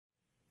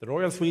The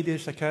Royal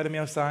Swedish Academy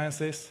of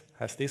Sciences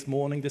has this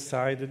morning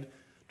decided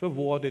to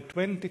award the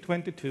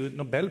 2022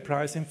 Nobel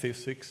Prize in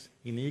Physics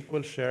in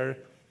equal share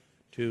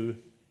to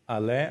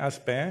Alain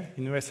Aspect,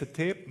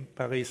 Université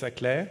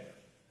Paris-Saclay,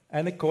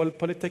 and École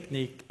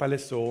Polytechnique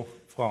Palaiseau,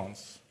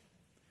 France.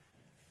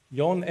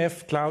 John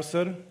F.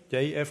 Clauser,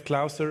 J. F.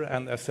 Clauser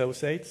and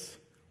Associates,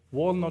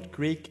 Walnut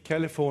Creek,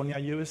 California,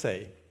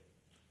 USA.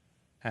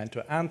 And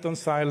to Anton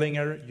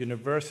Zeilinger,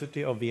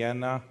 University of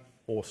Vienna,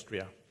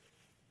 Austria.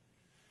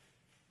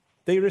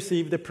 They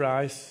received the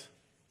prize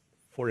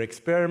for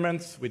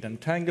experiments with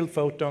entangled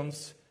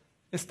photons,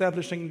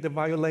 establishing the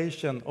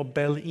violation of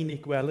Bell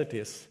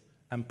inequalities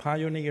and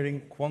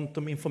pioneering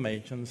quantum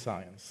information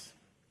science.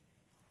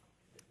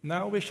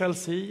 Now we shall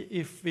see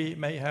if we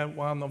may have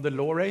one of the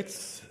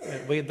laureates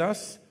with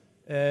us.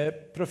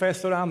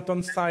 Professor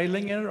Anton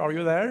Zeilinger, are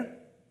you there?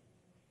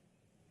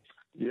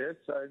 Yes,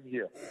 I'm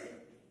here.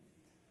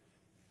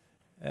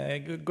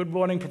 Good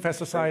morning,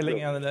 Professor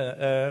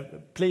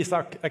Zeilinger. Please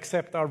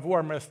accept our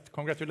warmest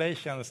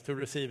congratulations to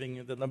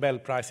receiving the Nobel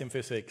Prize in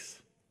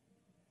Physics.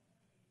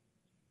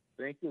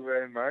 Thank you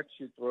very much.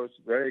 It was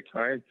very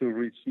kind to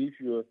receive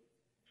your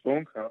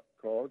phone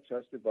call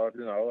just about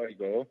an hour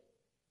ago.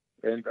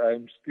 And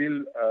I'm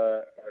still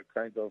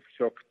kind of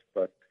shocked,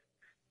 but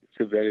it's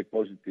a very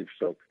positive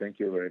shock. Thank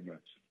you very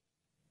much.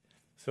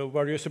 So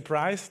were you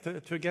surprised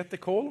to get the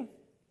call?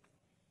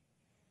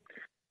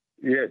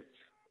 Yes,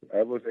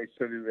 I was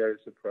actually very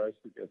surprised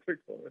to get the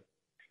call.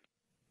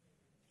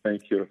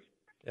 Thank you.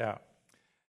 Yeah.